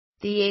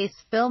The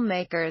Ace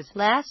filmmaker's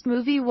last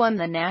movie won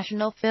the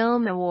National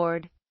Film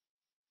Award.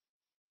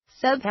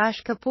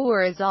 Subhash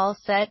Kapoo is all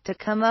set to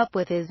come up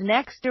with his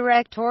next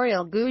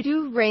directorial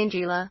Guddu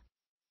Rangeela.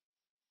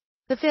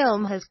 The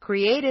film has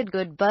created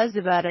good buzz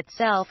about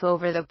itself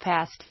over the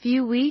past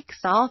few weeks,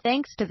 all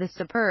thanks to the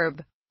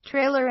superb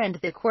trailer and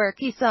the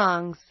quirky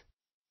songs.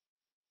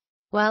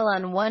 While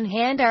on one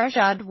hand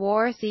Arshad,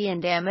 Warsi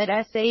and Amit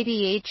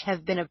Sadh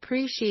have been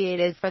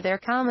appreciated for their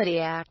comedy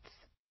acts,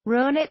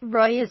 Ronit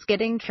is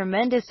getting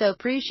tremendous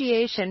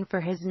appreciation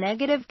for his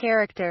negative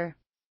character.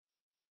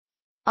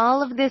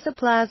 All of this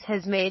applause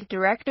has made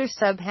director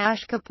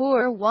Subhash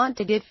Kapoo want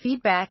to get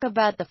feedback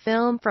about the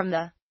film from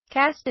the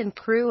cast and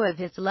crew of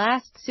his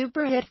last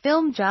super hit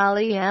film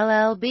Jolly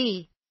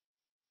LLB.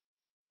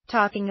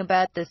 Talking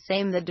about the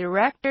same, the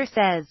director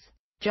says,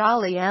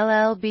 "Jolly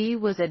LLB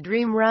was a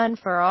dream run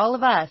for all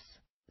of us,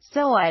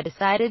 so I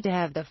decided to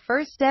have the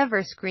first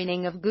ever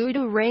screening of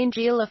Guddu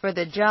Rangeela for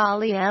the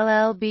Jolly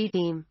LLB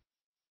team.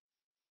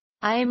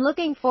 I am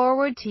looking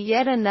forward to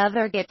yet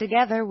another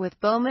get-together with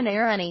Bowman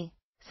Irani,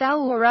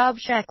 Saurabh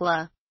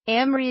Shukla,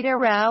 Amrita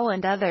Rao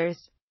and others,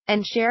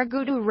 and share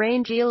Guddu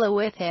Rangeela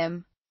with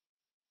him."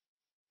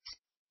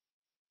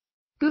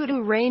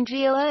 Guddu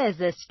Rangeela is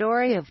the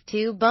story of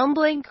two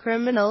bumbling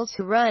criminals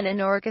who run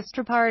an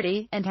orchestra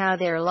party, and how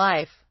their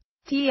life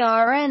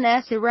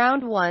turns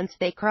around once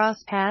they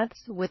cross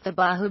paths with the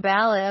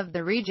Bahubali of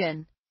the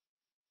region.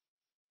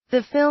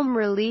 The film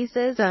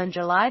releases on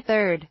July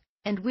 3rd,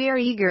 and we are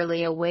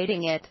eagerly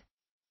awaiting it.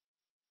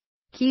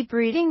 Keep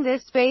reading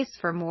this space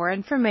for more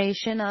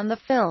information on the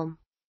film.